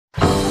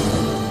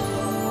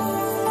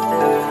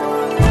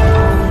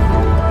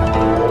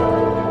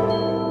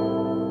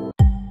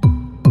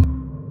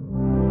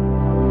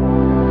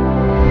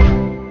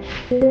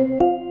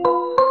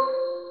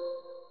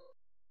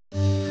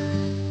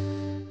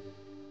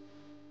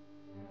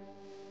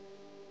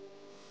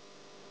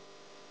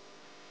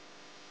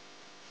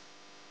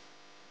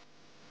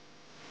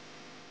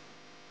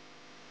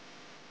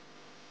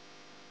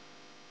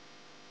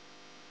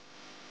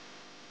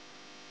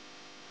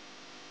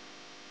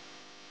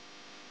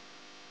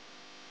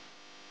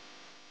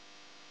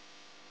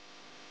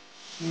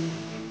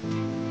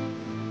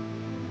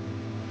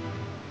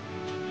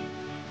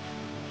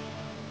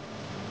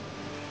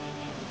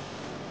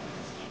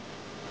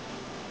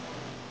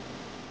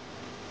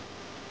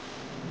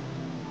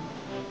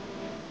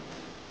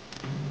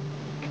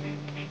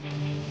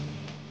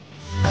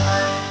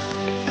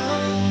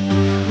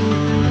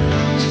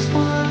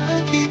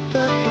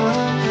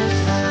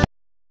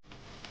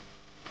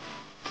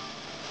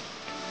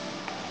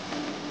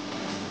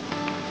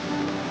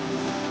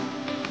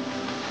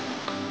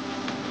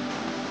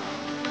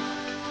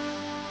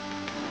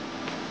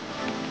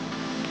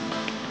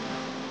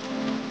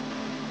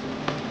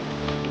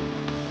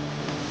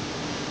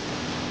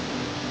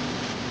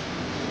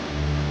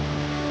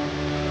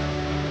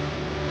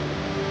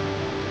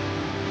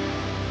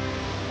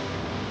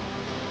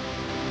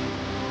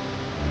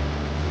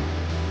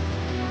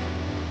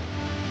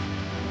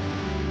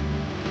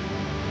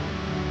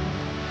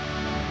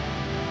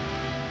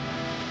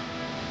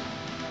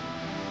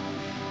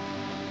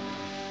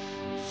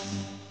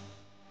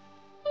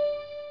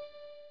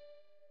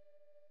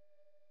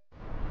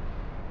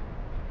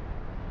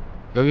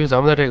由于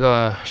咱们的这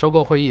个收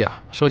购会议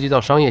啊，涉及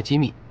到商业机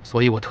密，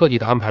所以我特地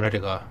的安排了这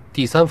个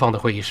第三方的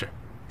会议室，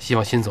希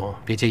望辛总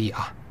别介意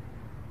啊。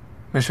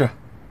没事。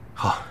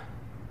好，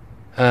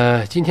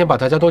今天把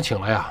大家都请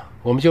来呀，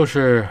我们就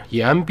是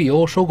以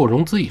MBO 收购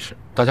融资一事，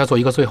大家做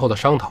一个最后的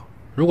商讨。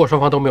如果双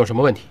方都没有什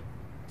么问题，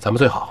咱们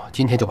最好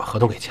今天就把合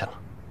同给签了。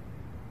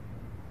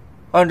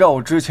按照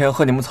我之前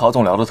和你们曹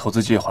总聊的投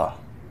资计划，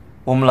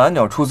我们蓝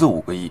鸟出资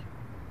5个亿，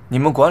你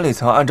们管理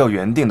层按照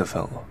原定的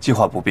份额，计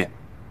划不变。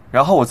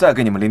然后我再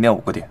给你们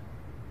0.5个点，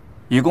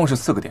一共是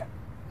4个点。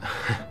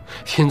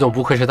辛总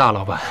不愧是大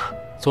老板啊，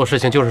做事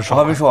情就是爽。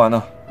我还没说完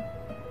呢。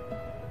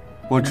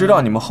我知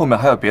道你们后面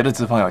还有别的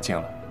资方要进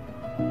来，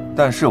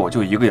但是我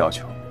就一个要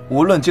求，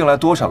无论进来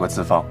多少个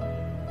资方，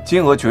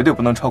金额绝对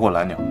不能超过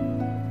蓝鸟。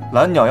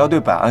蓝鸟要对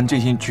百安进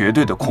行绝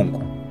对的控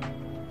股。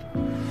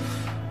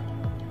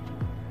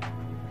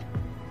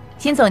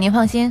辛总您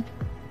放心，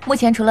目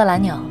前除了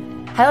蓝鸟，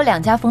还有2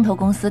家风投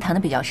公司谈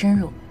得比较深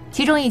入，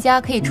其中1家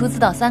可以出资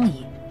到3个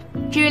亿。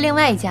至于另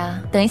外1家，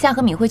等一下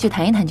和敏慧去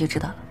谈一谈就知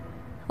道了。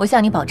我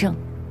向你保证，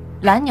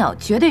蓝鸟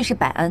绝对是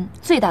百安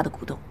最大的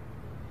股东。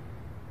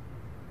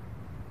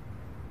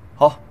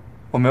好，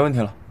我没问题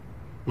了。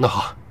那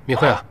好，敏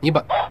慧啊，你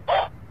把……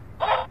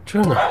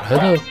这是哪来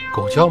的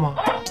狗叫吗？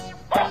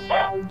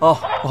哦，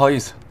不好意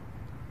思，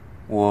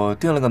我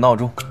定了个闹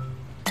钟。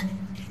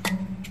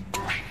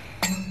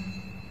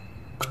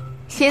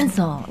辛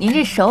总，您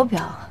这手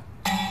表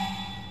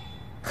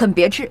很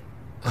别致。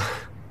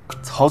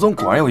曹总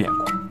果然有眼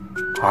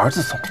光，儿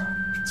子送的，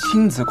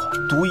亲子款，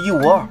独一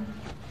无二，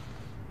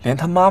连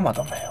他妈妈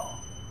都没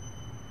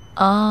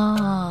有。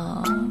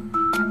哦，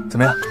怎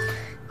么样，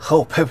和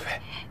我配不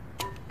配？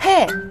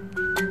配，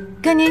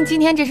跟您今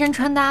天这身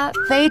穿搭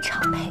非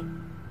常配。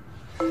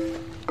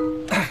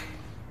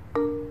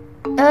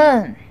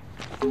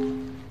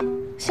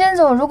辛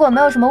总，如果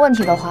没有什么问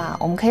题的话，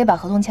我们可以把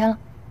合同签了。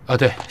啊，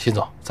对，辛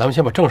总，咱们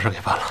先把正事给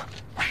办了。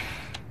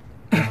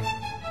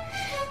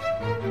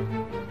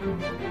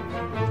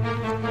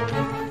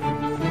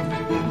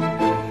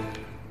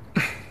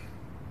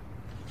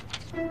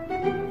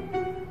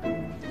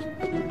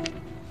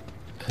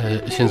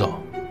辛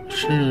总，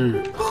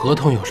是合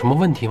同有什么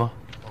问题吗？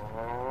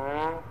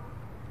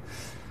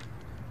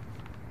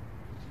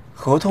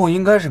合同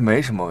应该是没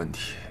什么问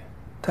题，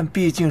但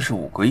毕竟是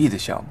5个亿的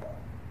项目，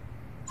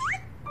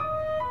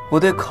我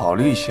得考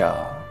虑一下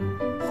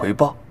回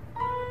报。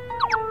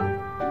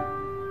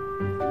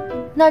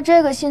那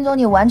这个辛总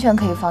你完全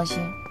可以放心，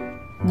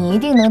你一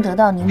定能得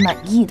到你满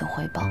意的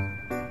回报。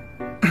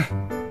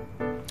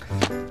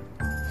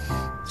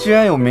既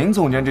然有明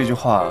总监这句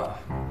话，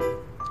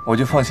我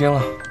就放心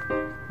了。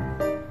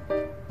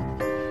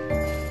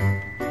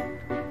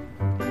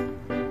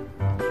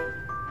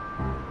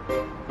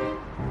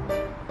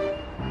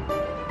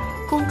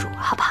公主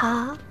好不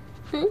好？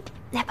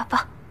来宝宝，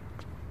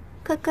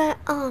乖乖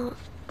哦，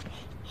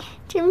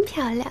真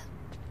漂亮。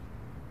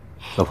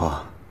老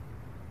婆，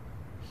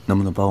能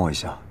不能帮我一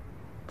下？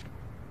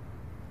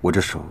我这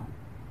手……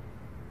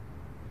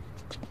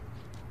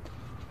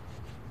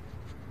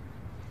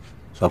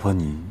老婆，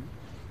你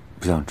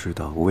不想知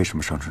道我为什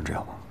么伤成这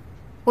样吗？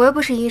我又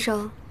不是医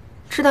生，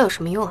知道有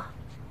什么用啊？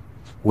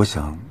我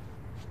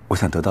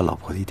想得到老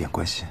婆的一点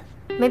关心。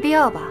没必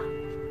要吧？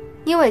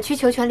你委曲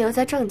求全留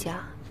在郑家，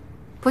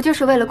不就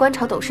是为了观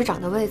潮董事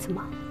长的位子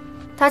吗？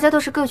大家都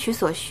是各取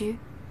所需，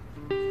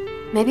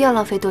没必要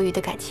浪费多余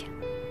的感情。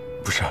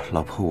不是，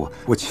老婆，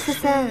我其实……思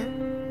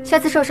森，下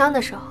次受伤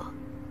的时候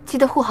记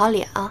得护好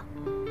脸啊。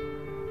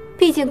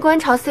毕竟观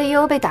潮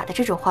CEO 被打的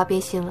这种花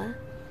边新闻，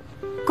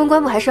公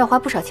关部还是要花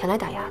不少钱来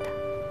打压的。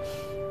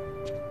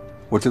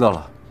我知道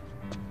了，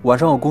晚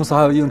上我公司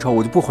还有应酬，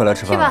我就不回来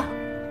吃饭了。去吧。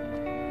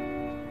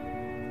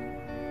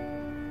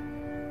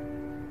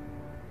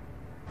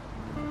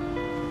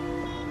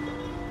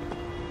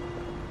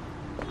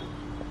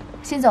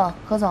辛总、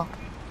何总，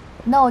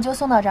那我就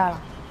送到这儿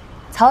了。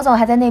曹总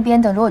还在那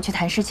边等着我去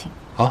谈事情。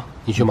好，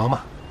你去忙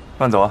吧。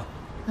慢走啊。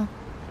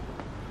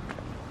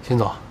辛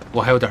总，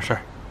我还有点事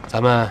儿，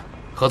咱们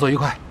合作愉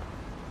快。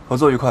合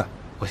作愉快。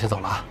我先走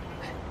了啊。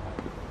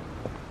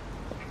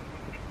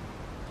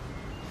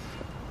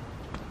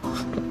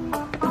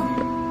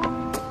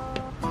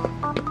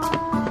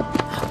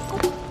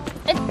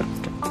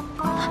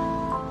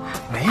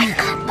没人，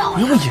不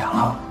用演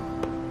了。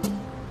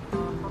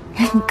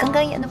你刚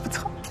刚演的不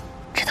错，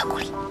值得鼓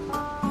励。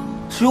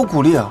只有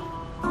鼓励啊？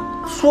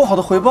说好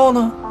的回报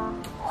呢？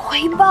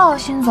回报，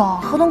辛总，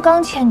合同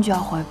刚签你就要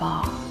回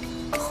报。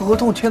合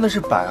同签的是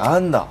百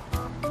安的，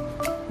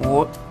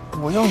我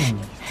要你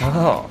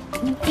的。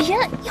你别，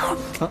一会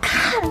儿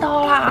看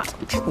到了。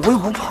我又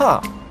不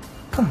怕，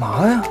干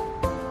嘛呀？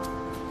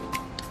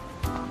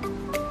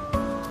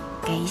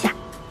给一下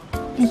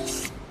利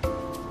息，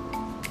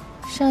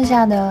剩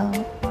下的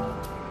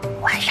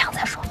晚上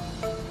再说，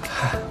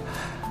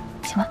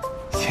行吗？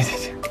行，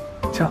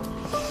这样。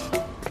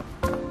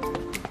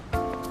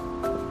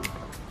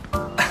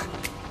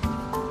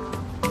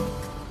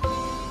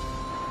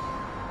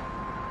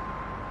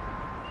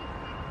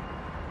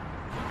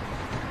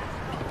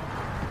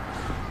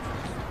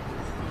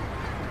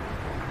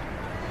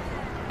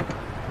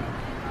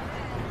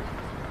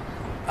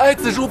哎，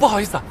紫竹，不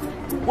好意思啊，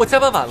我加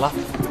班晚了。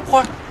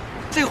花儿，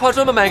这个花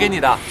专门买给你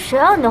的。谁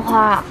要你的花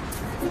啊？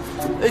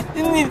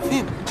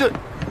你这，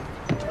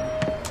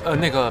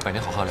那个百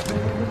年好合聊。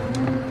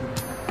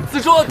紫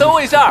竹，等我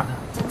一下，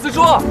紫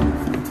竹。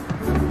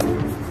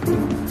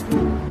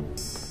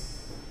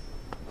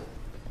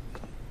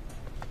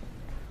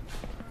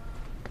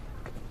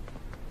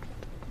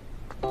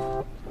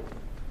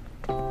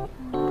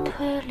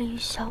推理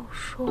小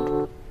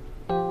说。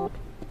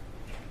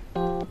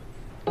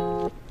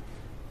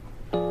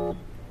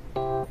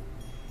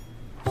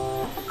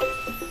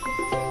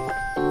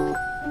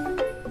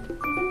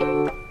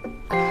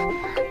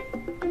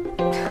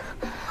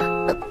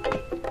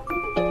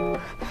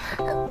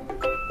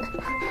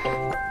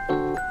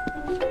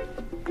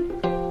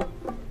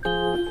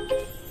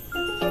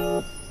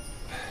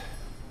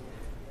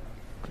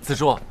紫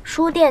竹，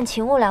书店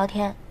请勿聊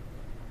天。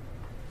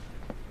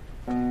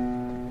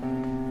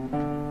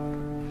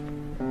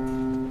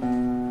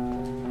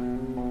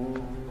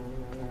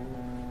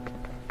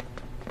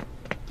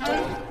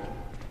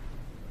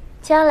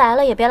既然来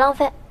了，也别浪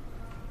费。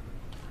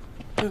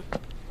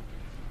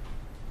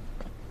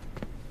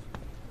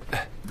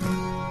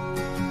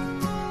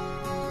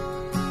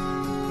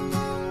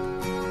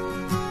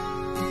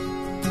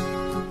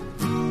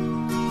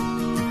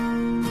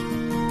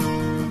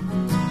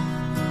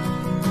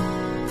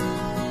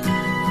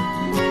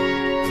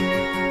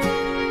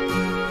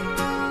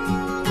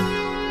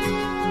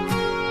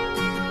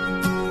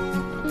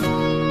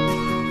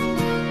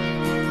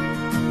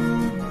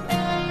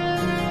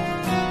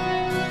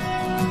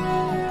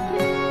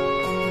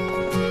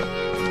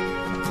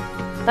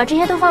把这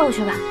些都放回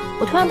去吧，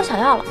我突然不想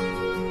要了。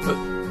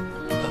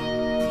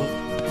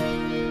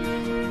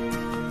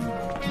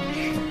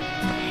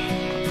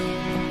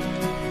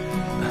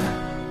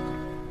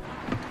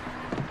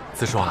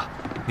紫竹啊，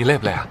你累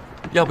不累啊？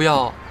要不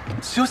要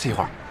休息一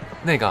会儿？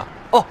那个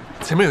哦，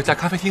前面有家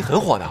咖啡厅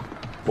很火的，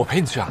我陪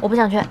你去啊。我不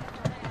想去。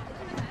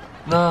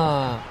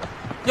那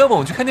要不我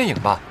们去看电影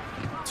吧？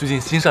最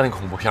近新上那个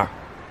恐怖片，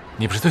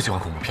你不是最喜欢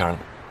恐怖片了吗？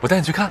我带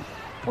你去看。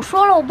我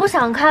说了，我不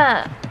想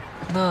看。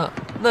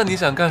那你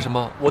想干什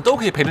么，我都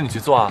可以陪着你去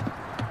做啊。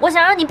我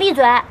想让你闭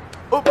嘴。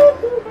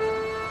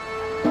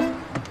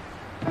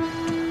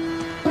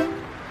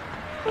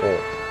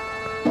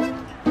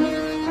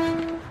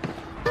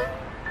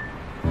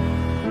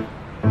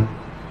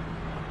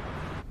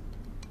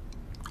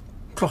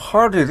这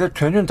哈迪在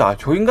全群打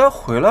球应该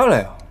回来了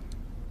呀。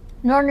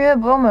那你也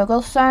不用每隔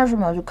30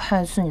秒就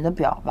看一次你的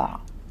表吧？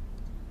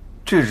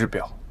这只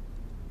表，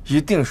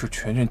一定是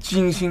全群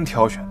精心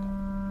挑选的。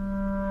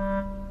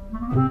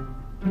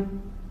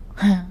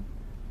哼，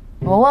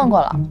我问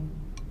过了，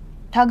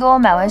他给我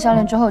买完项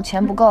链之后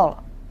钱不够了，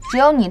只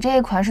有你这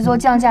一款是做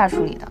降价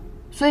处理的，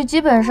所以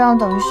基本上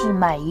等于是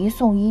买1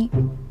送1。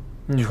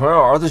你说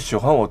让儿子喜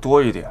欢我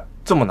多一点，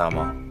这么难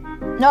吗？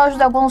那要是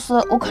在公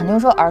司，我肯定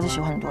说儿子喜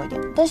欢你多一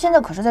点，但现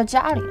在可是在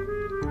家里。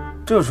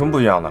这有什么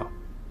不一样的？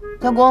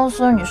在公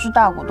司你是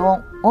大股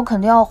东，我肯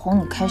定要哄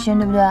你开心，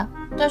对不对？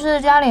但是在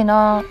家里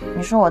呢，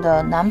你是我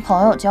的男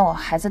朋友兼我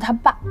孩子他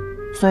爸，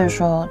所以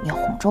说你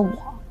哄着我。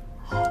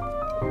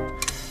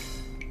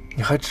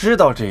你还知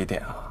道这一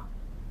点啊？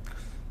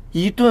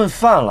一顿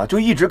饭了就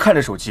一直看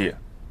着手机，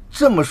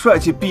这么帅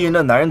气逼人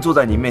的男人坐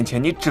在你面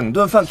前，你整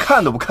顿饭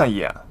看都不看一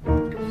眼。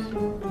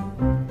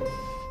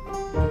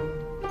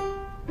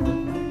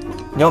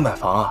你要买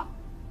房啊？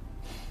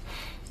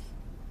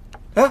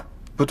哎，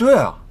不对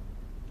啊，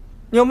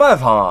你要卖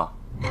房啊？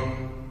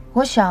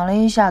我想了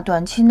一下，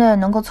短期内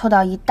能够凑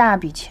到一大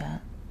笔钱，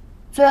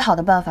最好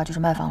的办法就是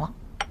卖房了。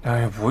哎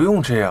呀，不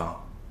用这样，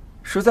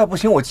实在不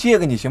行我借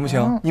给你行不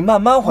行？你慢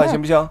慢还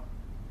行不行？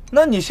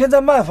那你现在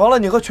卖房了，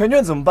你和全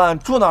全怎么办？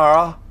住哪儿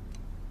啊？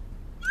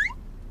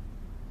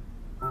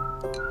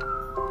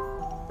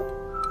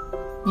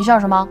你笑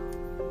什么？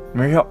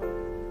没笑。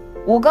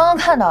我刚刚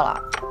看到了，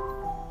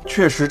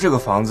确实这个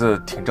房子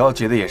挺着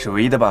急的，也是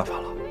唯一的办法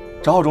了。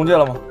找好中介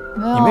了吗？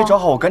没有。你没找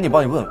好，我赶紧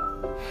帮你问问。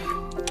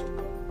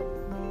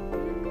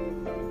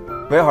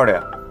喂，海里，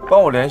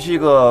帮我联系一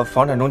个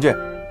房产中介。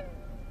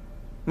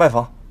卖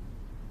房。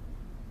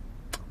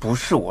不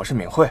是，我是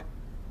敏慧。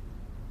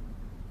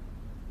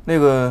那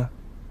个，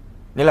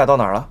你俩到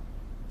哪儿了？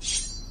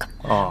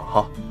哦，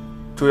好，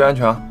注意安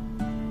全啊。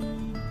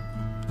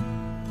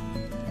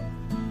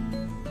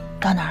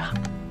到哪儿了？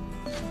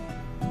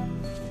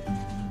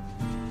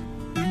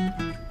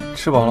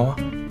吃饱了吗？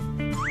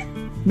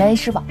没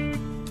吃饱。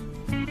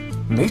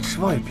没吃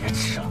饱也别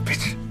吃了，别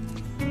吃。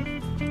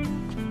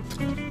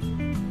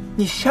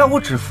你下午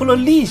只付了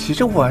利息，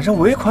这晚上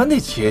尾款得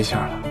结一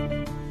下了。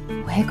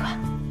尾款。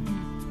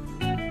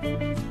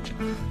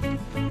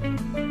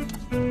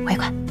尾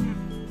款。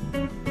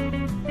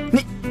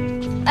你，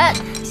哎，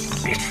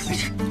别吃别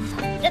吃，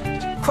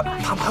快，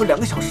他们还有2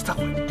个小时才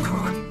回，快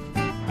快快。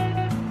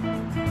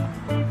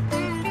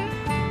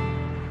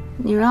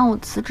你让我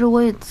辞职，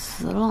我也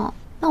辞了。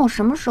那我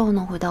什么时候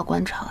能回到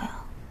官场呀？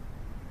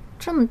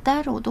这么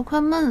待着，我都快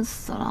闷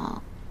死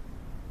了。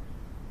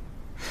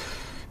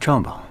这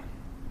样吧，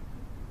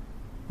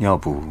你要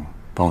不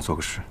帮我做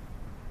个事？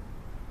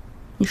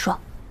你说。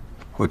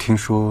我听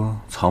说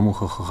曹木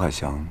和何海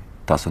翔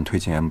打算推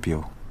进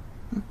MBO，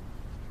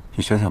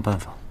你想想办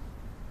法，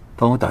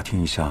帮我打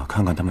听一下，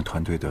看看他们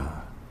团队的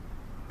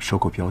收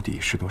购标的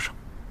是多少。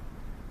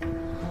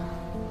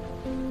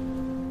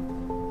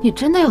你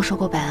真的要收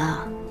购白安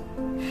啊？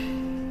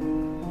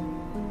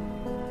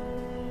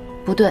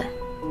不对，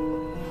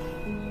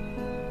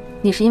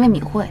你是因为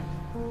敏慧。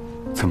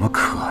怎么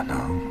可能？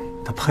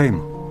他配吗？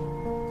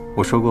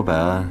我收购百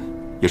安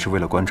也是为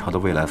了观潮的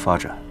未来发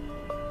展。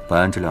百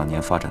安这2年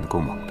发展的够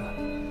猛的，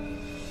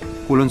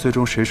无论最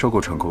终谁收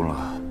购成功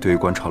了，对于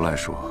观潮来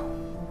说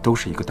都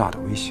是一个大的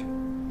威胁。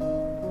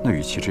那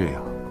与其这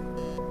样，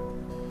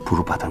不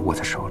如把它握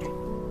在手里。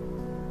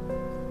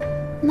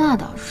那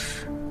倒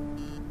是，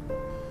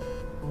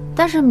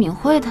但是敏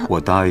慧她……我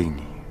答应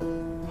你，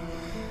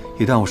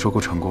一旦我收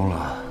购成功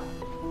了，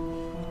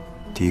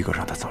第一个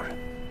让他走人。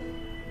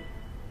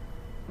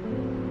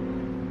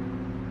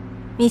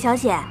米小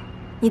姐，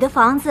你的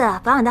房子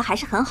保养的还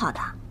是很好的，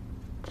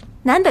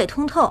南北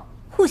通透，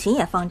户型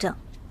也方正，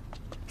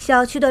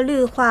小区的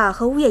绿化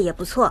和物业也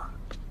不错，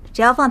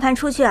只要放盘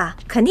出去啊，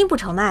肯定不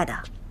愁卖的。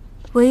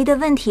唯一的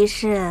问题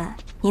是，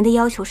您的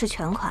要求是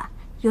全款，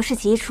又是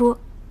急出，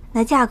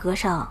那价格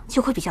上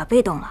就会比较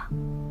被动了。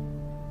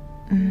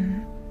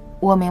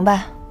我明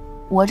白，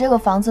我这个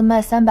房子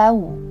卖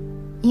350，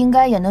应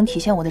该也能体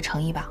现我的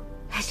诚意吧？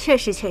确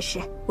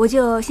实，我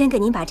就先给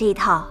您把这一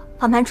套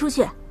放盘出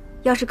去。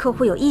要是客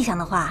户有意向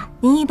的话，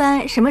您一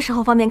般什么时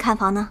候方便看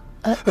房呢？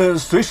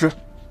随时。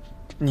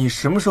你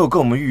什么时候跟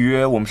我们预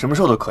约，我们什么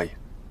时候都可以。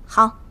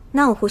好，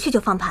那我回去就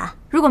放盘。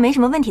如果没什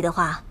么问题的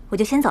话，我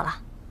就先走了。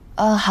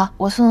好，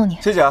我送你。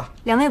谢谢啊。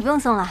2位不用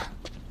送了。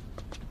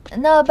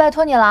那拜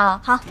托你了。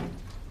好。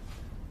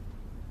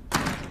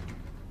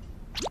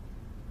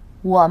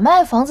我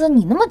卖房子，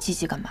你那么积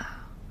极干嘛？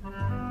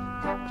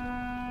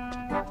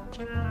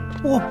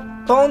我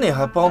帮你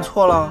还帮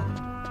错了？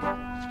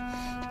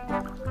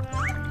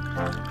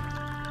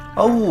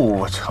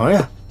我承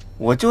认，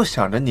我就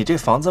想着你这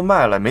房子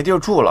卖了没地儿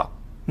住了，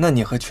那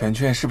你和全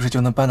全是不是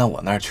就能搬到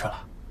我那儿去了？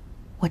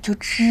我就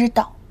知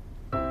道。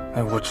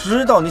我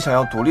知道你想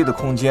要独立的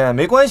空间，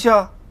没关系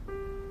啊，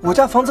我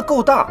家房子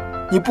够大，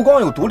你不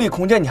光有独立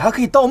空间，你还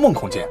可以盗梦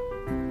空间。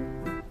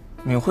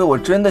敏慧，我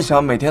真的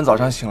想每天早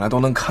上醒来都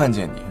能看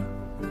见你，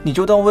你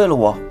就当为了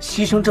我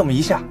牺牲这么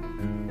一下，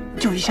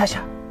就一下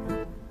下。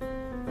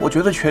我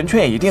觉得全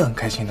全也一定很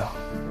开心的。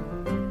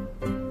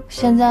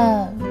现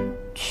在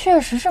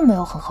确实是没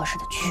有很合适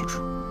的去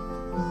处。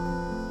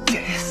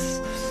Yes。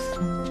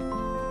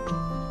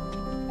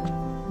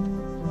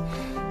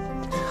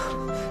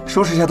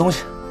收拾一下东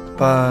西，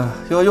把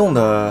要用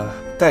的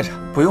带着，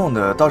不用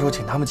的到时候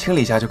请他们清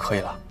理一下就可以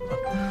了。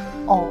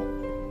哦。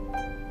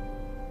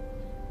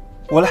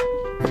我来。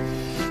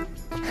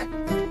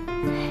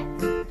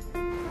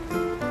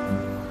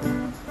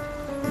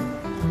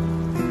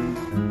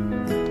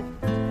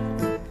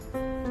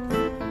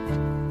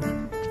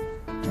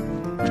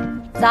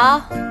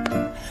早。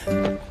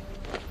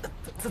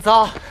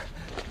早。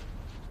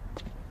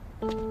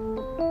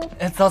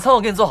早餐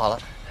我给你做好了，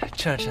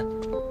吃上吃。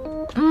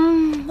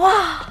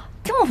哇，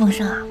这么丰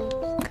盛啊！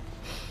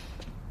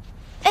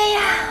哎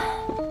呀，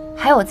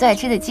还有我最爱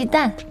吃的鸡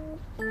蛋。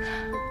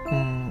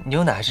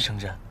牛奶还是橙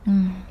汁？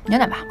牛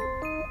奶吧。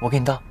我给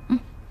你倒。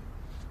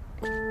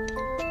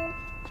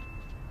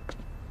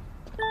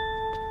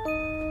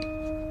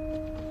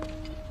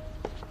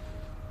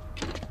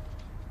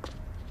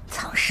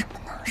藏什么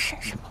呢？神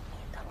什么鬼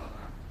的？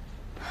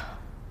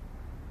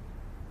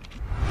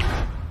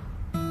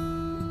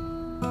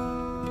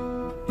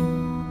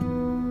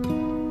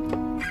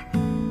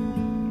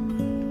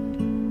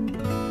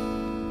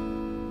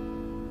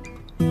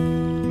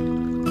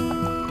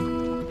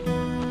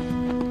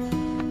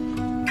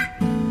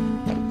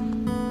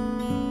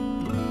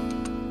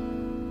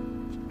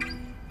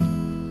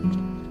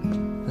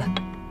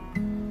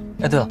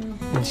哎，对了，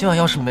你今晚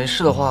要是没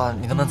事的话，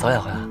你能不能早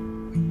点回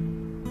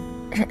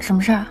来？什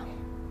么事儿？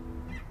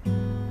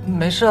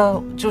没事啊，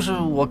就是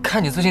我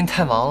看你最近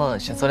太忙了，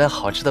想做点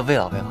好吃的慰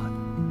劳慰劳你。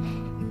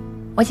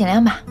我尽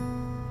量吧。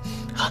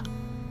好，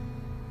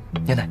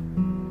牛奶。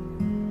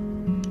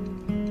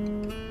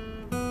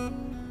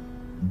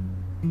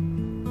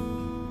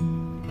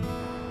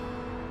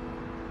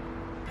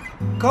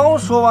刚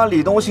说完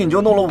理东西，你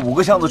就弄了5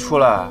个箱子出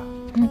来，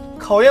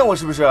考验我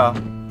是不是？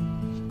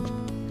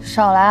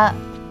少来，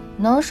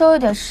能收一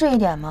点是一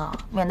点嘛，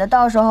免得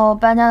到时候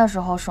搬家的时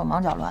候手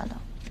忙脚乱的。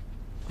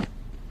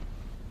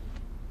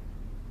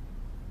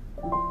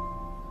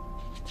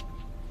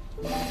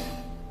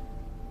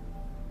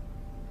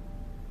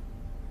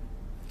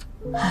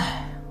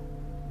唉，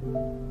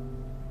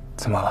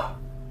怎么了？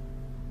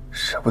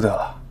舍不得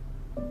了？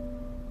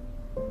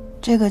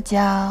这个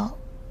家，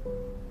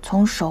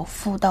从首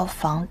付到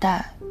房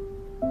贷，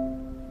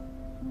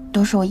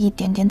都是我一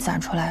点点攒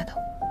出来的。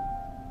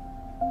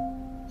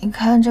你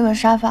看这个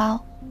沙发，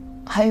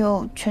还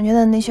有全全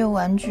的那些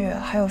玩具，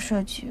还有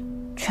设计，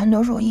全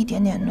都是我一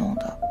点点弄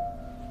的。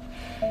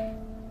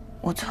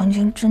我曾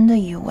经真的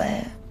以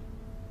为，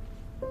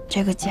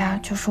这个家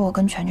就是我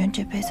跟全全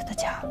这辈子的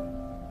家了。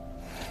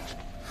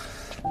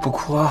不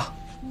哭啊。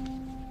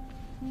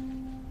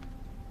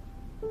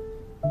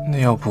那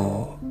要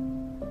不，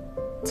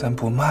咱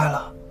不卖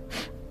了？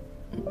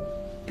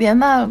别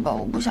卖了吧，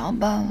我不想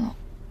办了。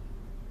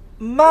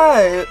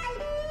卖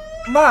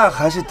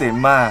还是得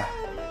卖，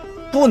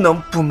不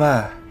能不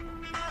卖。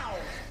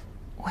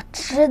我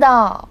知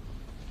道，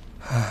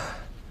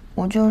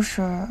我就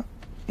是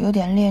有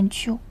点恋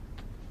旧。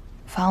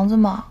房子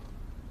嘛，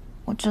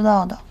我知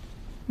道的，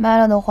卖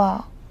了的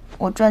话，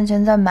我赚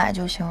钱再买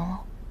就行了。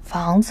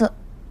房子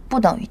不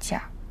等于家，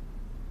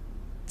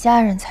家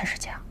人才是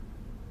家。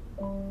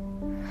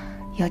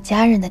有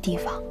家人的地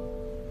方，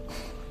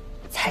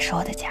才是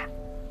我的家。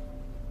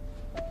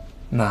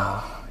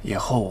那以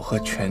后我和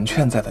全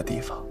全在的地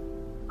方，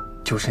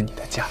就是你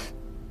的家，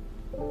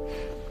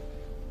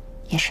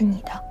也是你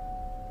的，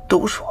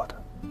都是我的。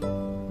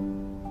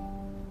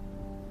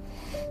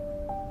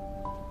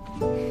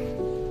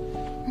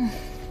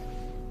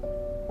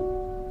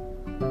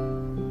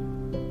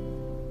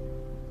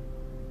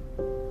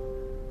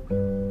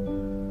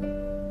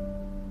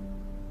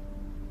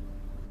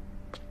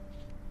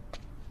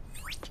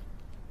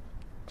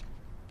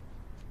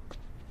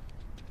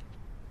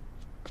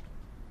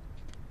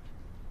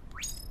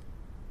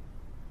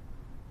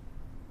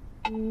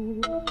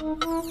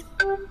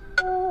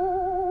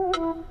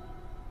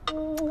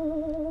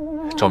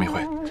赵敏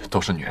慧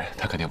都是女人，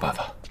她肯定有办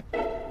法。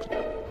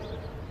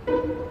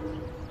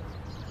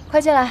快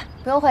进来，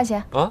不用换鞋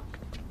啊？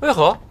为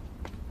何？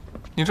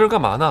你这是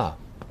干嘛呢？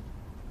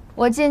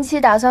我近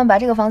期打算把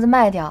这个房子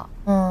卖掉，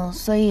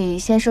所以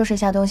先收拾一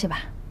下东西吧。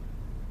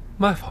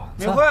卖房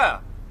子？敏慧，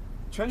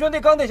全全那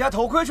钢铁侠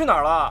头盔去哪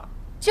儿了？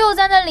就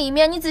在那里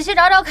面，你仔细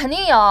找找，肯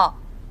定有。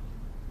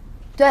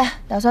对，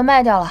打算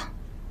卖掉了。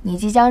你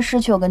即将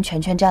失去我跟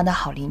全全这样的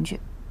好邻居。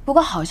不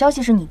过好消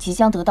息是你即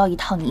将得到一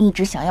套你一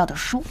直想要的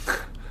书。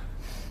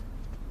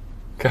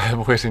该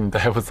不会是你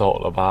带不走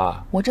了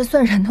吧？我这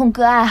算忍痛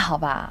割爱，好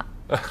吧？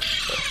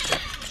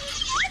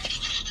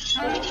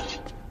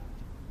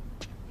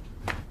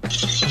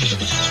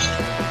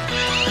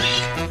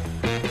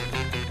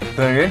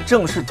本人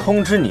正式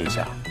通知你一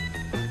下，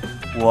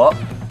我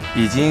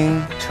已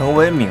经成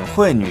为敏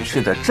慧女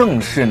士的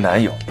正式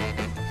男友，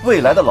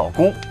未来的老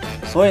公，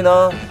所以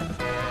呢，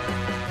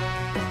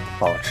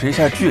保持一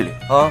下距离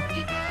啊。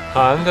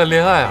谈个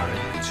恋爱而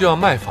已，就要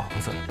卖房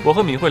子，我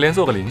和敏慧连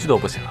做个邻居都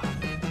不行啊？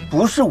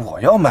不是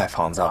我要买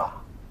房子啊，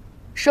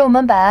是我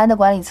们百安的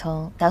管理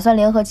层打算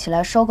联合起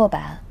来收购百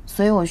安，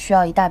所以我需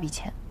要一大笔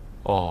钱。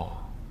哦，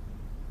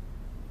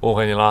误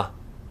会你了，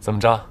怎么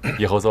着，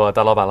以后做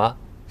大老板了？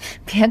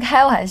别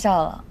开玩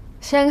笑了，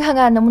先看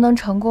看能不能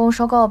成功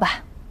收购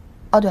吧。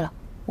哦，对了，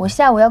我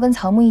下午要跟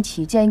草木一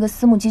起见一个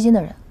私募基金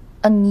的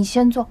人，你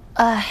先坐。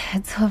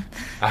哎，坐。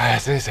哎，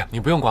行行行，你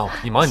不用管我，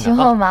你忙你的。行，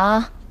我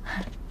忙。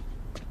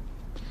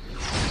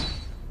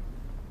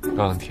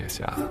钢铁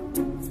侠，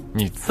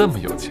你这么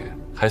有钱，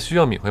还需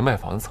要敏慧卖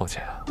房子凑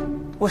钱啊？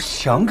我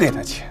想给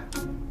他钱，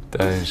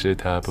但是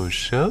他不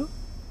收。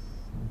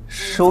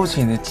收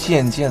起那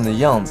贱贱的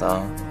样子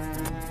啊！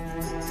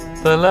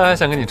本来还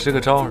想给你支个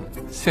招呢，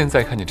现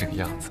在看你这个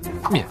样子，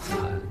面瘫。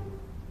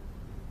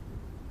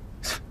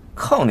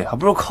靠你还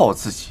不如靠我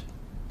自己。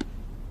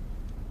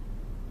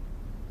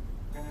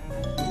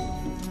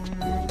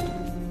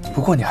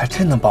不过你还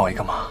真能帮我一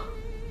个忙。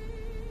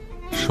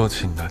说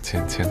起你那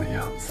贱贱的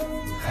样子，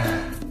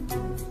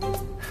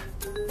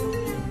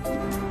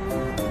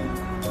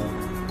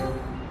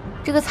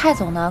这个蔡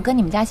总呢，跟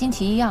你们家新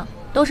奇一样，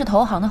都是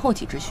投行的后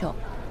起之秀，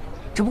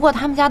只不过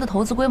他们家的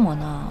投资规模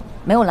呢，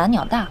没有蓝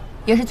鸟大，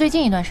也是最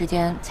近一段时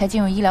间才进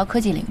入医疗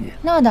科技领域。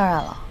那当然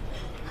了，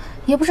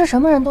也不是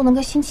什么人都能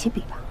跟新奇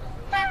比吧？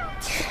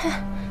切，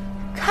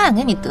看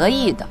给你得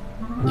意的，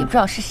也不知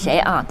道是谁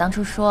啊，当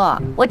初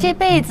说我这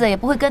辈子也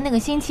不会跟那个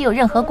新奇有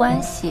任何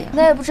关系。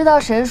那也不知道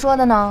谁说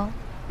的呢。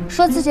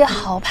说自己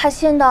好怕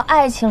陷到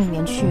爱情里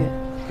面去，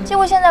结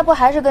果现在不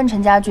还是跟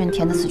陈家俊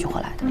甜得死去活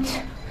来的？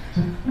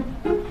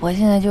我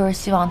现在就是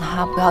希望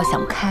他不要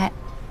想开。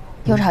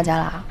又吵架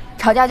了啊？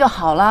吵架就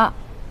好了。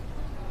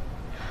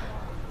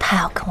他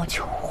要跟我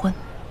求婚，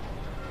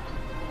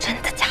真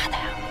的假的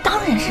呀？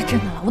当然是真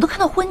的了，我都看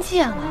到婚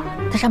戒了，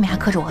它上面还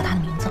刻着我和他的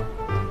名字。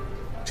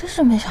真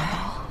是没想到，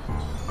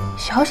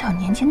小小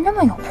年纪那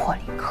么有魄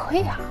力，可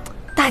以啊！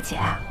大姐，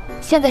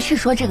现在是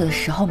说这个的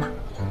时候吗？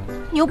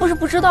你又不是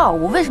不知道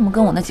我为什么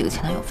跟我那几个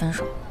前男友分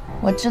手。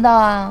我知道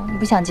啊，你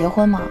不想结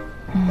婚吗？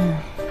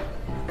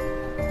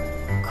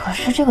可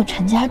是这个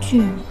陈家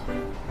俊，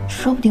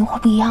说不定会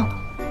不一样呢。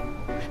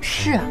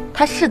是，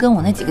他是跟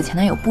我那几个前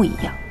男友不一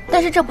样，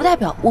但是这不代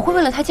表我会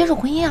为了他接受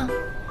婚姻啊。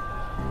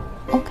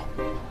OK，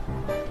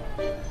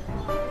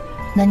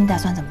 那你打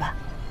算怎么办？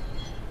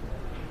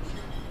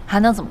还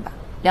能怎么办？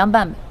凉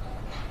拌呗。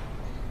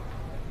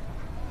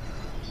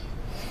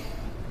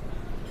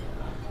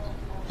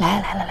来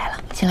了，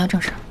先聊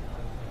正事。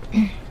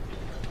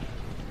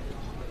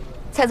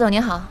蔡总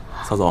您好。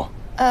曹总。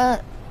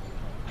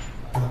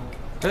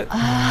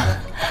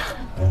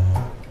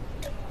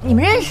你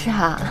们认识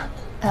啊？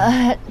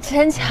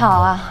真巧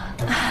啊！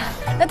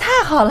那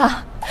太好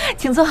了，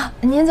请坐。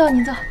您坐。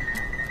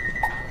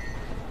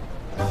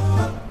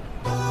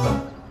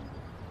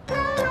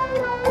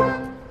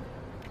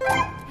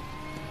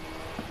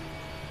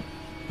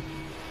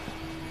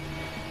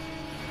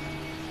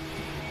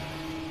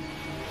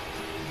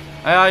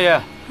哎，阿姨，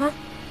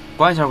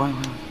关一下。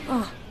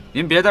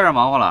您别在这儿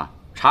忙活了，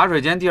茶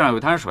水间地上有一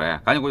滩水，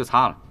赶紧过去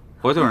擦了，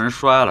回头有人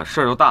摔了，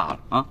事儿就大了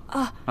啊！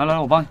来，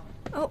我帮你。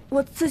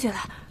我自己来。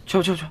去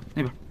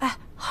那边。哎，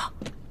好。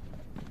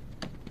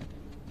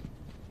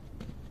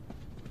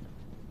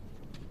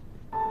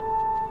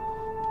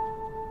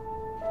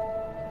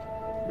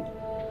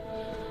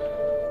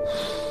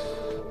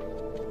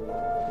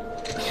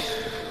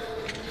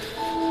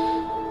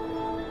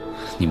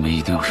你们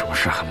一定有什么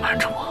事还瞒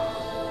着我。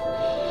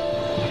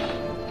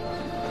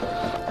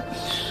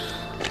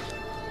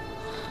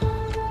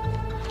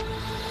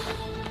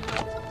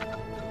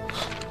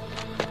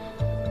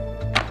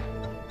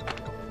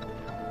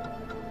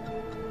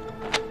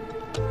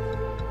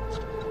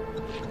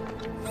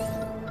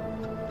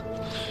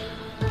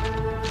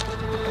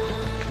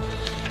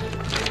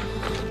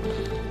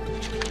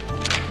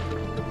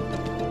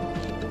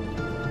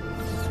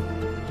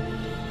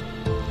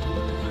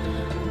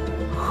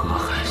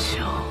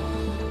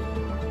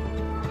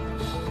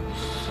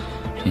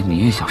连你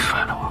也想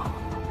甩了我？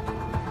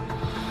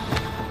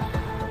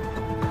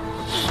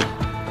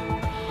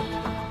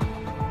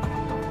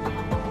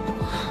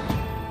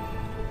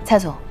蔡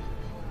总，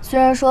虽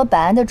然说百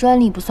安的专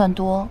利不算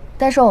多，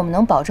但是我们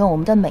能保证我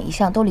们的每一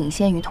项都领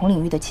先于同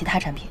领域的其他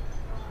产品，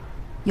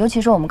尤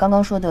其是我们刚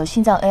刚说的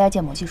心脏 AI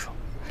建模技术，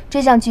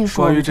这项技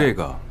术。关于这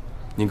个，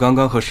你刚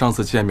刚和上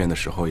次见面的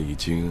时候已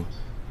经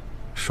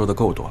说的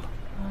够多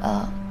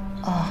了。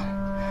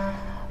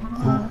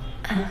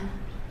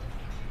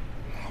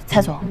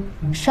蔡总，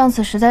上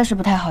次实在是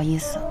不太好意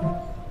思，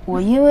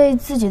我因为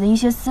自己的一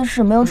些私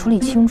事没有处理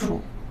清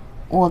楚，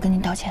我跟您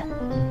道歉。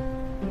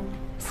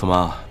司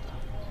马，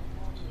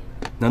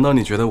难道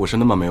你觉得我是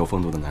那么没有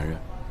风度的男人？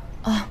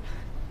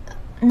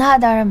那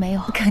当然没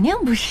有，肯定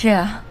不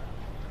是。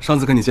上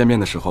次跟你见面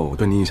的时候，我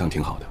对你印象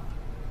挺好的，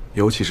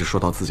尤其是说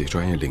到自己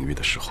专业领域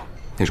的时候，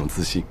那种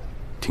自信，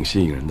挺吸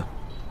引人的。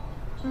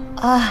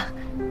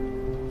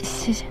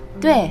谢谢。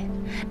对，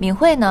敏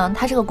慧呢，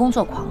她是个工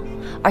作狂，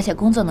而且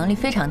工作能力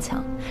非常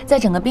强，在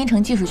整个编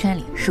程技术圈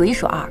里数一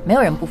数二，没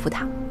有人不服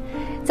她。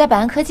在百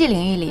安科技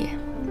领域里，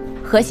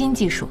核心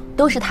技术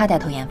都是她带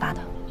头研发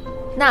的，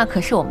那可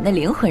是我们的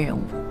灵魂人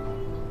物。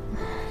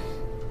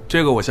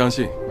这个我相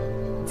信，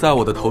在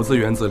我的投资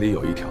原则里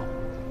有一条，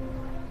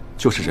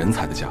就是人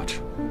才的价值。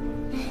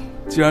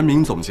既然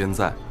明总监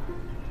在，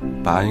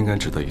百安应该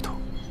值得一投。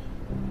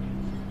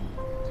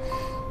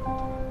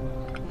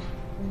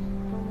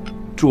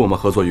祝我们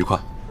合作愉快。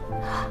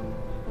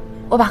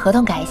我把合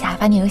同改一下，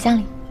发你邮箱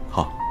里。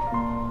好。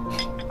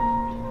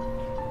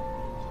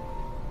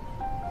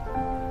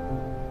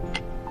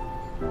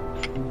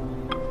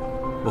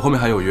我后面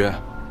还有约，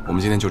我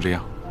们今天就这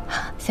样。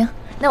行，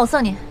那我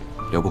送你。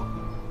留步。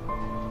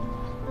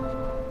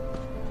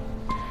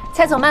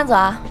蔡总慢走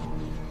啊。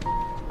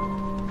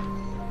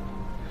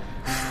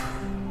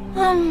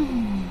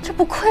这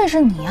不愧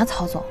是你呀，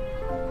曹总，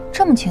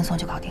这么轻松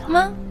就搞定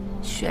了。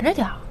学着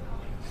点儿。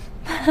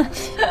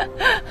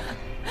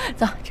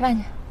走，吃饭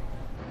去。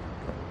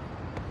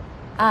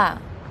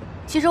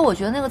其实我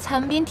觉得那个蔡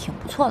文斌挺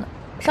不错的，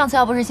上次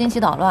要不是心起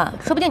捣乱，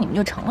说不定你们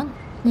就成了呢。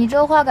你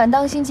这话敢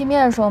当心情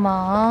面说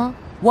吗？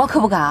我可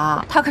不敢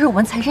啊，他可是我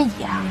们财神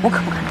爷，我可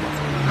不敢多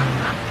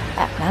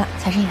做。来了，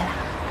财神爷来了。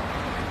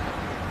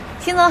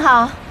辛总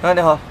好。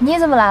你好。你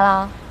怎么来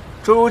了？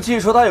周如记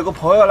说他有个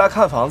朋友要来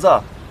看房子，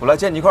我来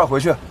接你一块儿回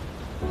去。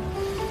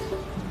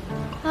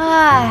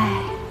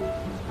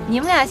你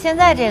们俩现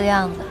在这个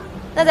样子，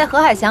那在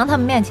何海翔他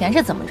们面前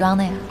是怎么装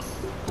的呀？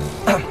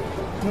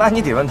那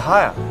你得问他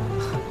呀。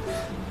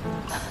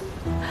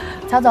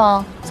曹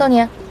总，送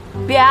你。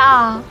别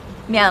啊，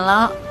免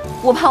了，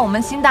我怕我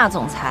们新大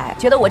总裁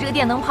觉得我这个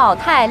电灯泡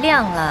太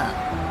亮了。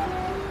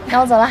那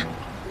我走了。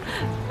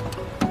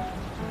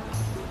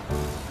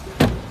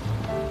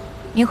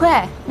敏慧，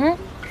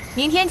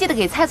明天记得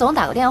给蔡总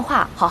打个电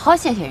话，好好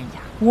谢谢人家。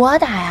我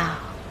打呀。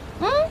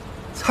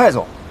蔡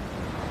总，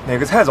哪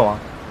个蔡总啊？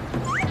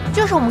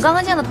就是我们刚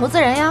刚见的投资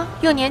人呀，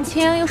又年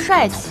轻又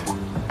帅气。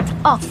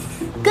哦，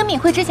跟敏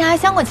慧之前还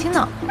相过亲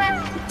呢。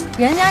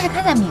人家是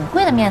看在敏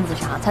慧的面子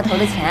上才投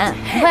的钱。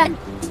敏慧，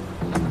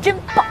真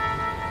棒！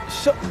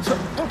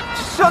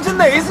相亲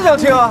哪一次相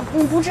亲啊？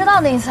你不知道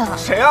那一次了？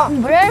谁啊？你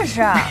不认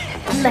识？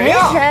谁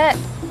啊？谁？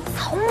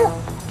曹木。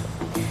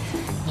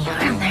你要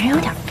让男人有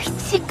点飞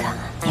机感，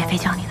免费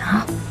教你呢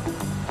啊！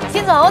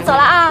金总，我走了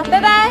啊，拜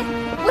拜。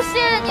我谢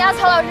谢你啊，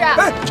曹老师。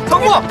哎，曹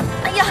木。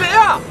哎呀，谁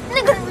呀？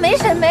那个没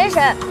谁，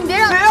你别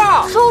让。谁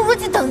呀？收入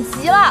记等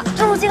级了，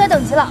收入记该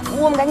等级了，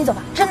我们赶紧走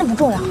吧，真的不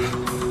重要。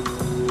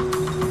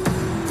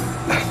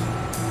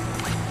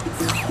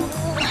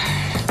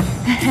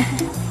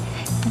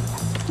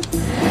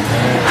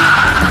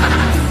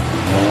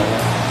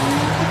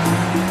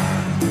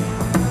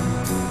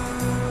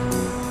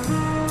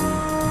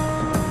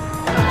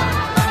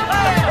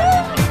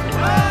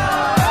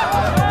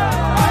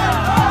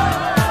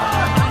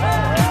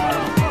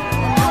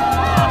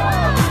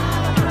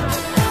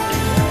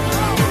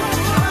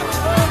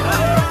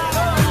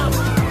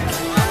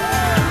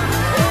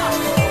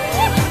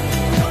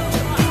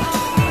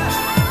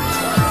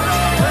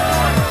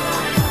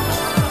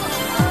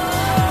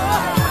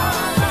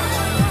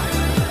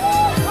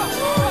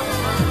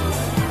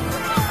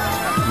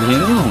林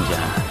总监，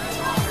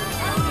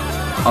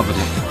啊，不对，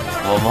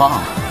我忘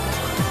了，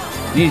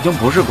你已经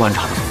不是观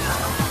察的总监了。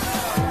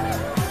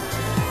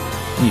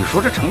你说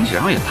这程启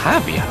章也太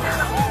不爷们儿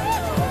了，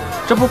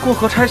这不过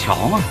河拆桥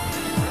吗？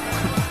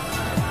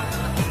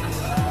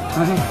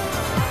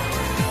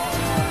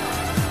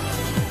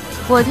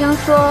我听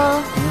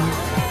说，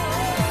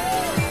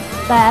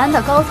百安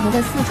的高层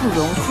在四处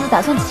融资，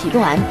打算启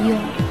动 MBO。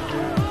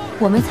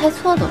我没猜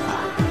错的话，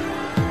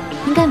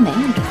应该没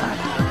你的份儿吧？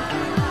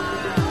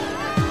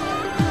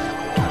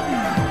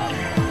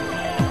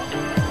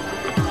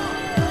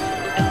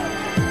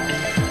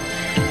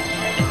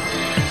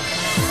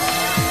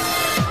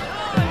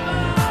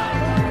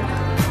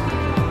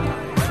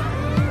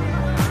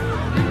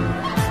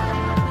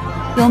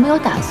有没有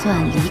打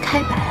算离开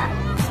百安？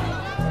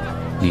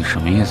你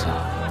什么意思啊？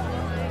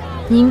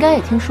你应该也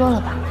听说了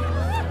吧？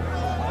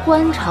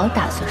观潮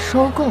打算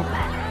收购百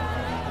安，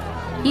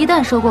一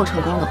旦收购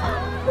成功的话，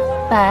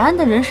百安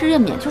的人事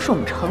任免就是我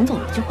们程总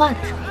一句话的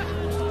事。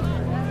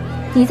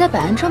你在百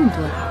安这么多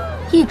年，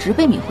一直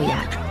被敏慧压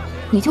着，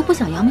你就不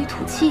想扬眉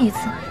吐气一次？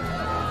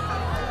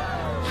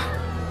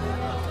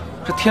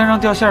这天上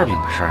掉馅饼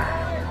的事儿，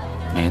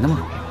没那么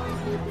容易吧？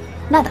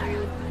那当然，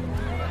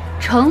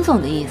程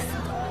总的意思。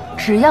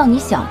只要你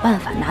想办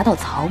法拿到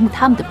曹木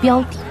他们的标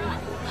的，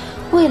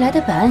未来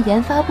的百安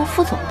研发部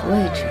副总的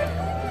位置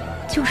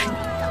就是你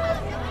的。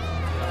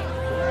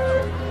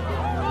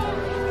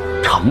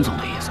程总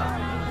的意思？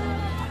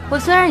我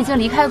虽然已经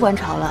离开观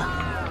潮了，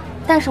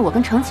但是我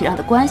跟程启让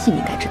的关系你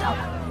应该知道吧？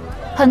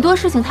很多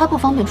事情他不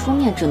方便出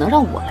面，只能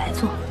让我来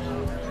做。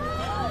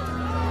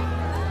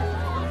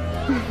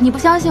你不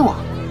相信我，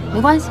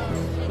没关系，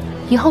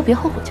以后别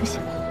后悔就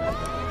行。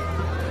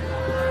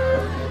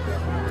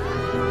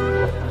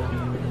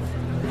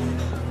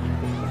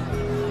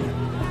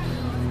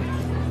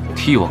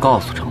替我告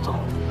诉程总，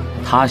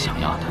他想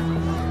要的，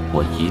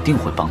我一定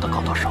会帮他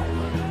搞到手。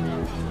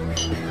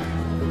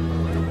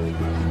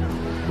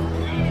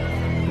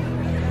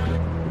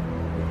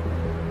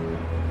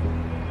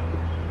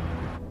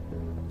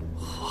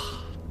哇，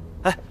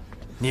哎，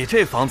你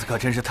这房子可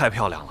真是太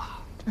漂亮了。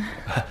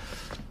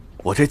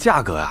我这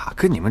价格啊，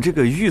跟你们这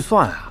个预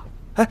算啊，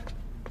哎，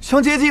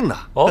相接近的。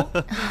哦，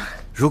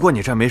如果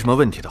你这没什么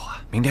问题的话，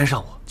明天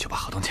上午就把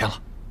合同签了，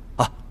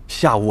啊，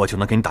下午我就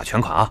能给你打全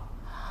款啊。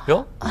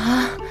哟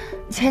啊，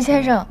钱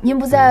先生，您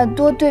不再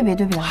多对比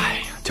对比了？哎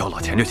呀，交老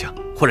钱就行，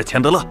或者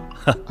钱德勒。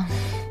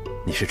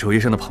你是周医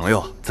生的朋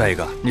友，再一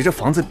个，你这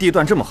房子地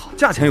段这么好，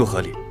价钱又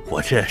合理，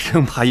我这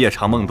生怕夜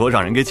长梦多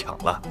让人给抢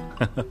了。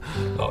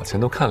老钱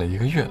都看了1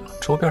个月了，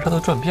周边他都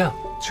转遍了，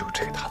就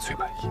这他最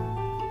满意。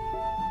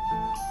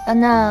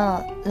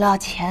那老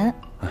钱，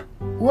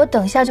我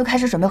等下就开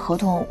始准备合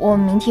同，我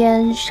明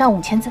天上午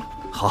签字。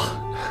好。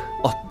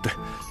哦，对，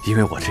因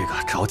为我这个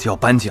着急要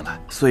搬进来，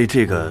所以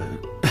这个。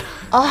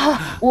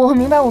啊，我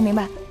明白，我明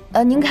白。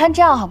您看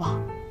这样好不好？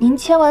您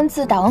签完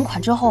字、打完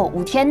款之后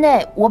，5天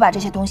内我把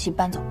这些东西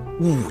搬走。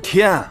5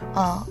天？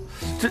啊，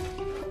这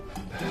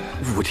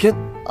5天？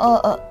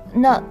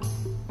那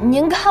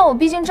您看我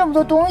毕竟这么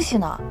多东西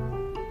呢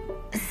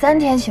，3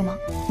天行吗？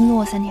您给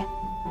我3天。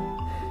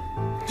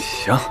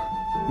行，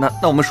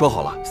那我们说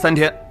好了，3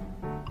天。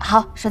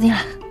好，说定了。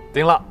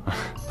定了。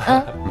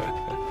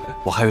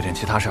我还有点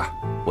其他事儿，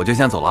我就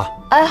先走了。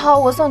哎，好，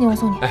我送你。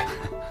哎，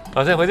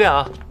老钱回见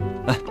啊。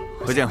哎，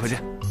回见。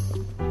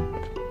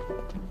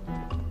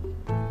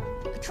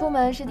出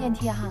门是电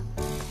梯哈。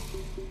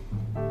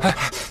哎，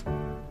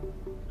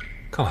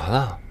干嘛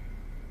呢？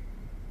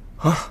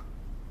啊，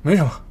没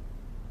什么。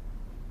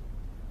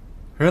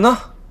人呢？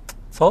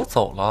早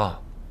走了，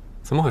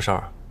怎么回事？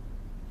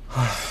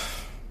唉，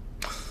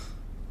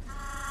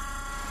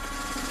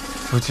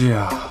不记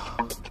啊。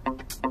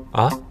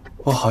啊？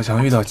我好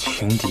像遇到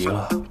情敌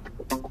了。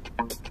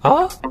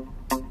啊？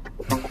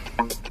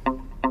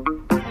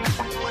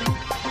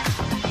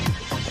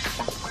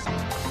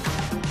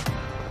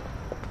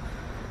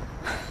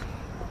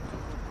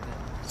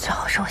最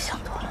好是我想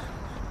多了。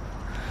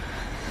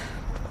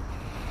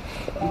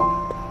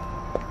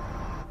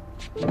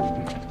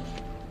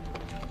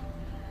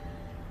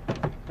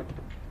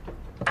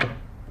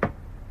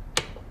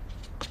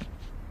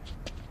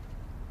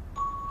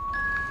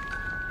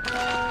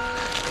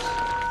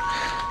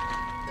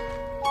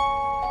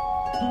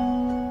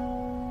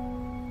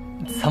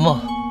参谋，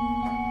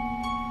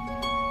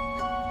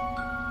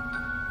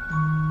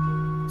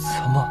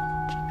参谋，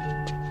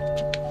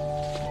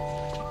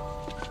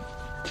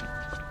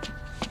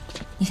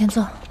你先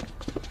坐。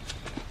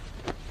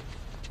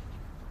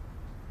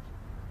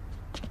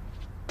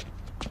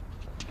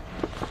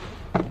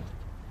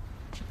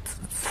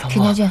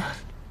陈家俊，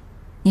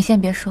你先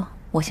别说，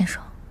我先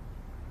说。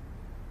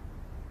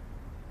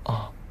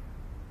哦，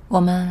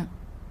我们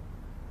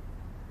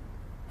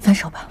分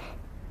手吧。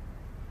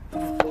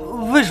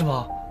为什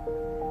么？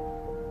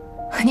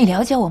你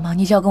了解我吗？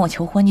你就要跟我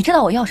求婚，你知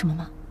道我要什么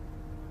吗？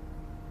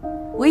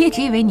我一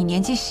直以为你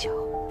年纪小，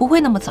不会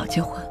那么早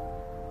结婚。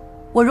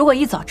我如果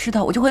一早知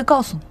道，我就会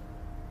告诉你，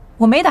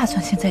我没打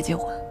算现在结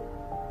婚。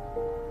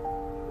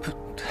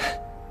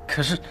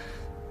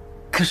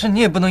可是你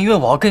也不能因为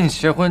我要跟你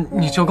结婚，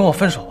你就跟我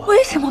分手吧？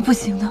为什么不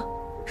行呢？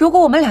如果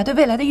我们俩对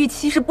未来的预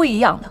期是不一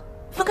样的，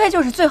分开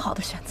就是最好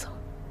的选择。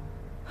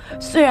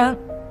虽然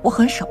我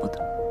很舍不得，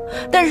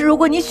但是如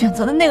果你选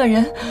择的那个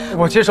人，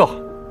我接受。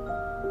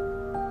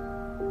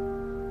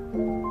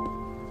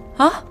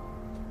啊？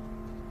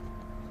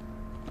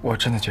我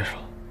真的接受。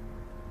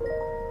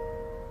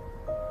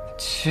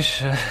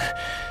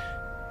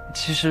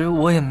其实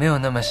我也没有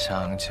那么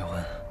想结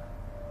婚，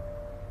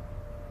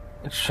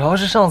主要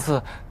是上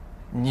次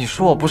你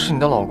说我不是你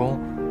的老公，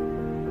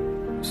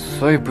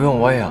所以不用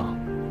我养，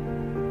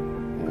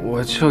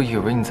我就以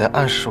为你在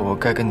暗示我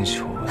该跟你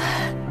求婚。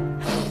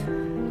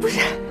不是。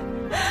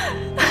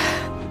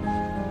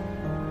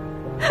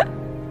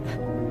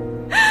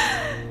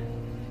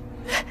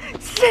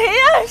谁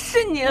暗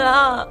示你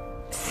了？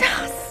吓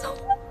死我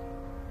了！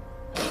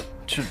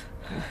这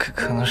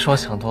可能是我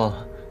想多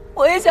了。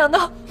我一想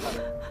到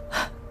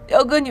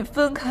要跟你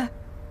分开，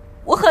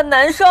我很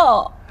难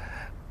受。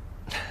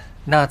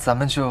那咱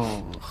们就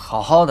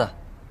好好的，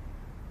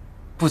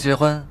不结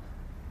婚，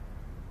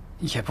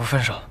也不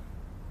分手。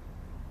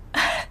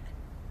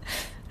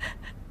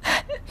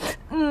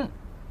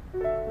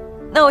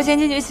那我先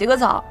进去洗个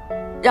澡，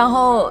然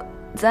后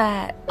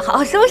再好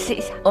好收拾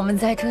一下，我们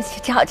再出去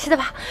吃好吃的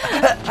吧。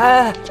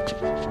哎，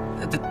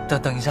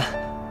等一下，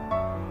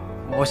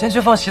我先去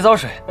放洗澡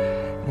水，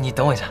你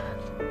等我一下。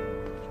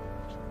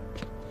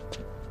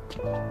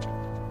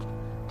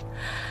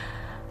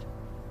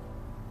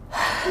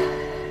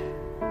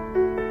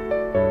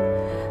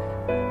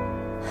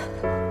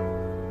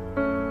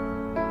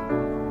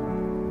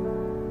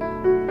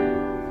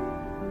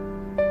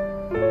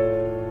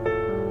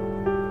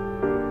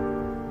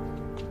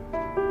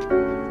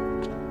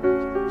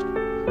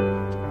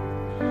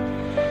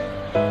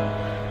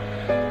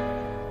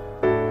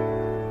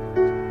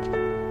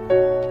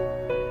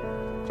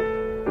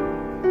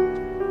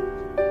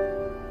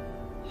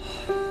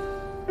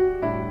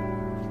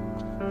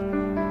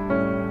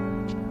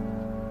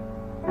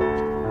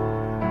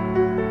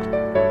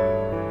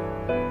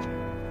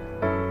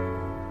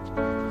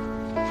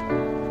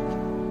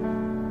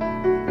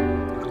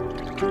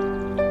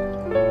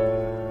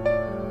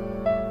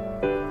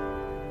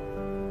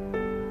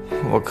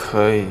我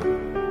可以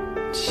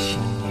亲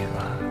你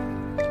吗？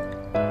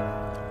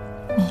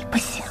你不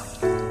行，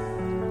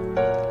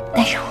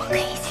但是我可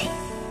以亲。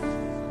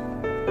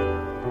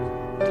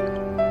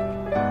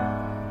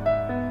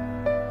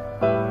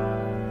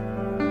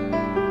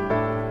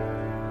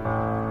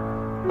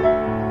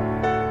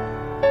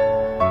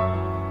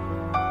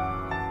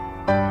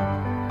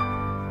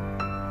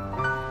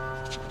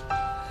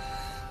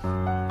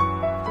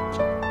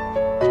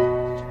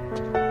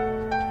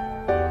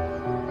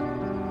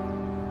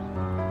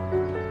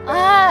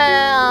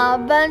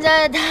搬家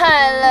也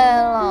太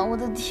累了，我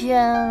的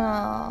天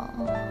啊！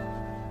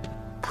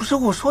不是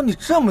我说你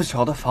这么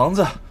小的房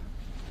子，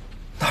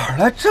哪儿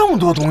来这么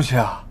多东西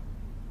啊？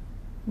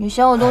你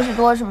嫌我东西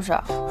多是不是？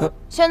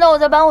现在我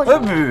再搬回去。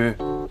别！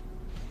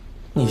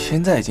你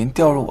现在已经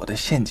掉入我的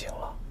陷阱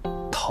了，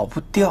逃不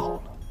掉了。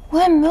我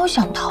也没有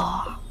想逃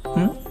啊。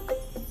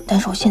但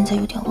是我现在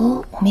有点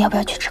饿，我们要不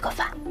要去吃个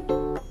饭？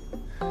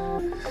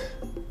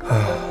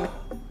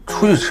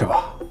出去吃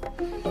吧。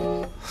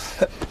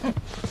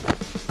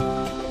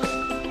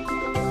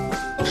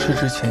吃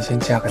之前先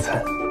加个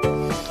餐。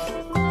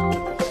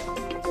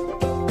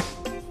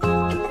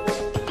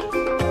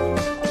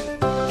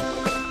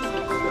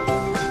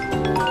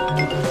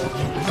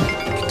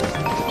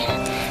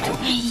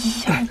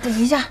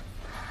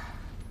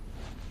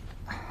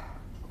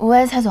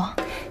喂，蔡总。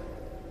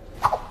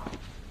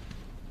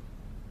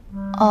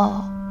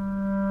哦，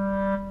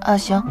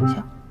行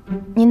行，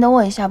您等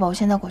我一下吧，我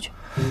现在过去。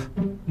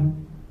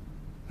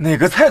哪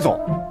个蔡总？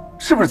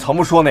是不是曹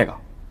木说那个？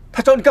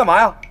他找你干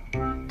嘛呀？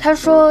他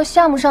说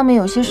项目上面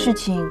有些事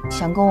情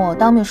想跟我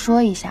当面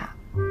说一下，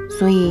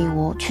所以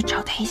我去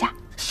找他一下。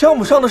项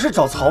目上的事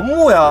找曹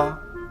木呀，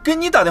给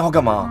你打电话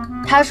干嘛？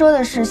他说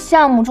的是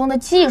项目中的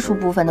技术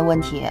部分的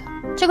问题，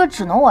这个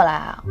只能我来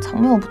啊，曹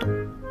木又不懂。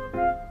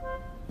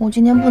我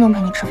今天不能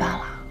陪你吃饭了，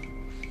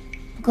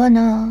不过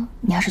呢，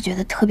你要是觉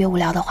得特别无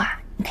聊的话，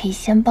你可以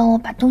先帮我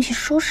把东西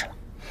收拾了。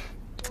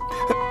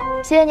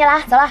谢谢你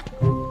啦，走了。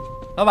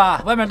老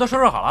板，外面都收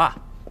拾好了。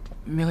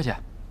明慧姐，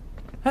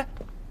哎，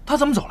他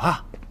怎么走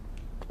了？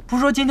不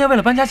是说今天为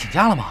了搬家请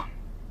假了吗？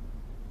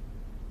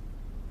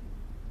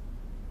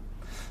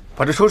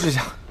把这收拾一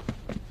下。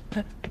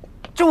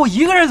就我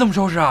一个人怎么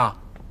收拾啊？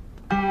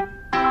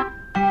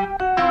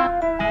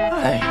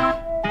哎。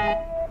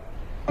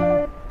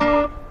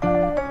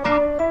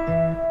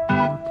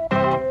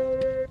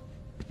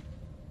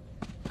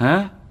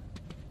哎，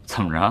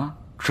怎么着？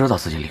知道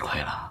自己理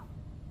亏了，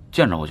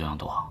见着我就想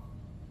躲？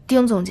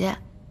丁总监，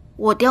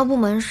我调部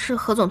门是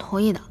何总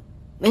同意的，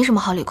没什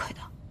么好理亏的。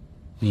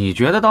你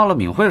觉得到了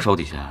敏慧手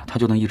底下，他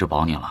就能一直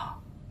保你了？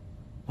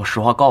我实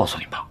话告诉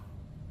你吧，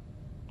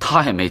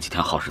他也没几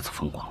天好日子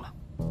风光了。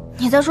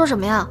你在说什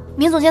么呀？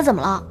明总监怎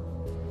么了？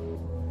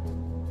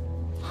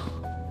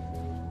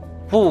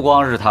不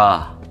光是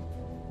他，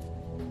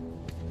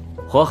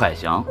何海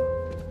翔、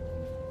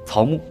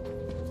曹木，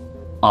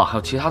还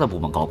有其他的部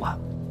门高管，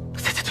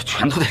这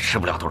全都得吃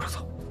不了兜着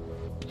走。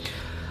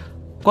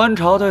观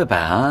潮对百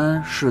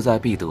安势在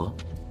必得，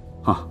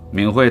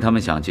敏慧他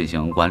们想进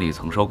行管理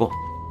层收购，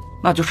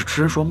那就是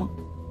痴人说梦。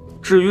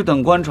至于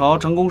等观潮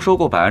成功收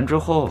购百安之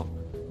后，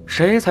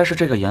谁才是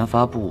这个研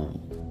发部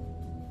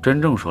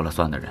真正说了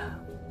算的人？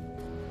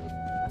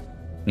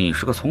你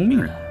是个聪明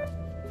人，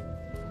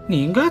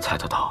你应该猜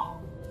得到。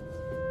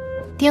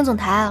丁总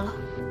太爱了，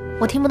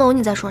我听不懂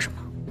你在说什么。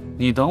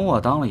你等我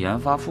当了研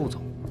发副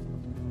总，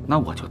那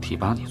我就提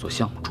拔你做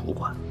项目主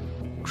管。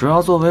只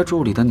要作为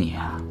助理的你，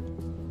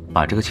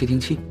把这个窃听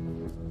器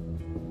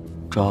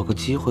找个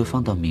机会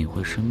放到敏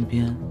慧身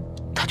边，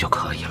她就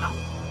可以了。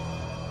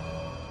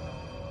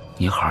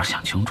你好好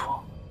想清楚，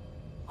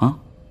啊！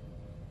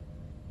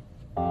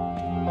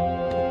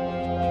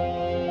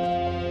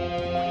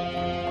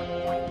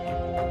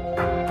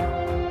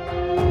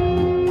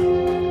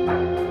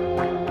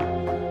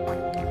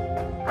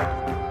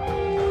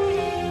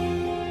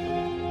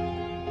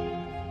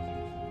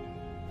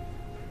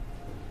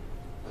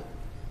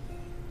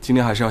今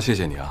天还是要谢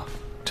谢你啊，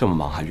这么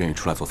忙还愿意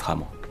出来做参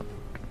谋。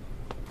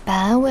百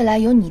安未来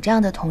有你这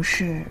样的同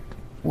事，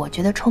我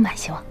觉得充满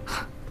希望。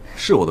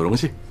是我的荣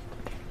幸。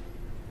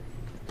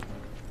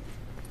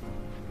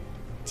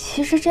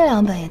其实这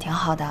2本也挺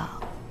好的，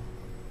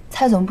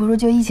蔡总不如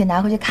就一起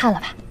拿回去看了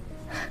吧。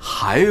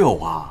还有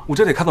啊，我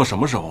这得看到什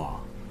么时候啊？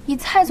以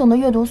蔡总的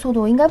阅读速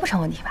度，应该不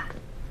成问题吧？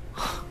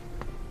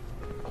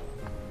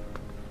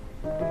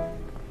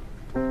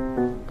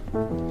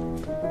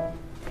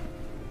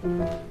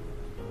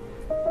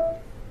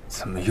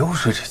怎么又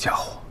是这家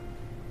伙？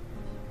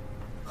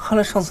看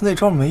来上次那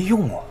招没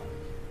用啊！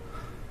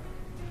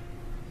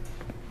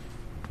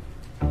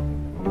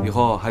以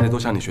后还得多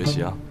向你学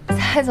习啊。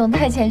蔡总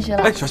太谦虚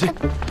了。哎，小心！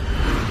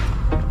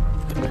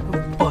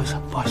不好意思，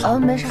不好意思。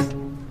没事。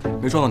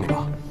没撞到你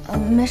吧？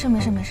没事。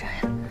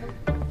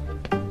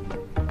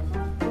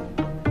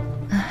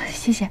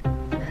谢谢。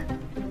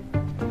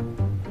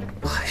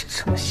还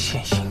这么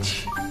献心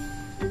机。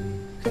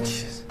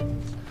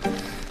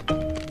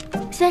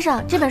先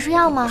生，这本书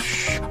要吗？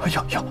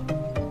要。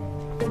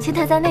前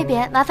台在那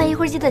边，麻烦一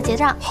会儿记得结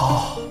账。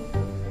好。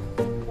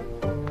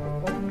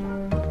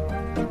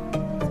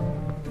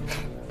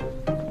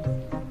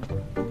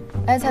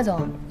哎，蔡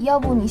总，要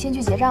不你先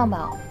去结账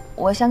吧，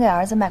我想给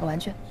儿子买个玩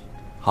具。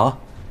好。